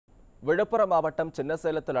விழுப்புரம் மாவட்டம்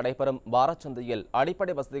சின்னசேலத்தில் நடைபெறும் வாரச்சந்தையில்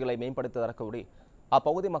அடிப்படை வசதிகளை மேம்படுத்தி தரக்கூடி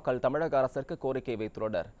அப்பகுதி மக்கள் தமிழக அரசிற்கு கோரிக்கை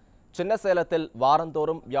வைத்துள்ளனர். சின்னசேலத்தில்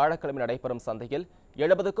வாரந்தோறும் வியாழக்கிழமை நடைபெறும் சந்தையில்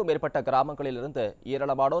 70க்கும் மேற்பட்ட கிராமங்களில் இருந்து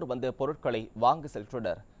ஏராளமானோர் வந்து பொருட்களை வாங்கி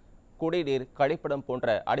செல்கின்றனர். குடிநீர், கழிப்பிடம்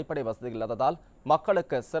போன்ற அடிப்படை வசதிகள் இல்லாததால்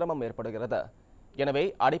மக்களுக்கு சிரமம் ஏற்படுகிறது. எனவே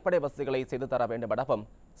அடிப்படை வசதிகளை செய்து தர வேண்டும் எனவும்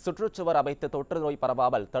சுற்றுச்சுவர் அமைத்து தொற்று நோய்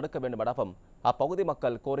பரவாமல் தடுக்க வேண்டும் எனவும் அப்பகுதி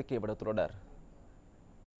மக்கள் கோரிக்கை விடுத்துள்ளனர்.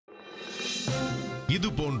 இது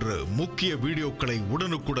போன்ற முக்கிய வீடியோக்களை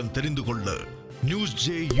உடனுக்குடன் தெரிந்து கொள்ள NewsJ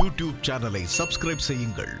யூடியூப் சேனலை சப்ஸ்கிரைப்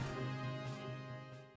செய்யுங்கள்.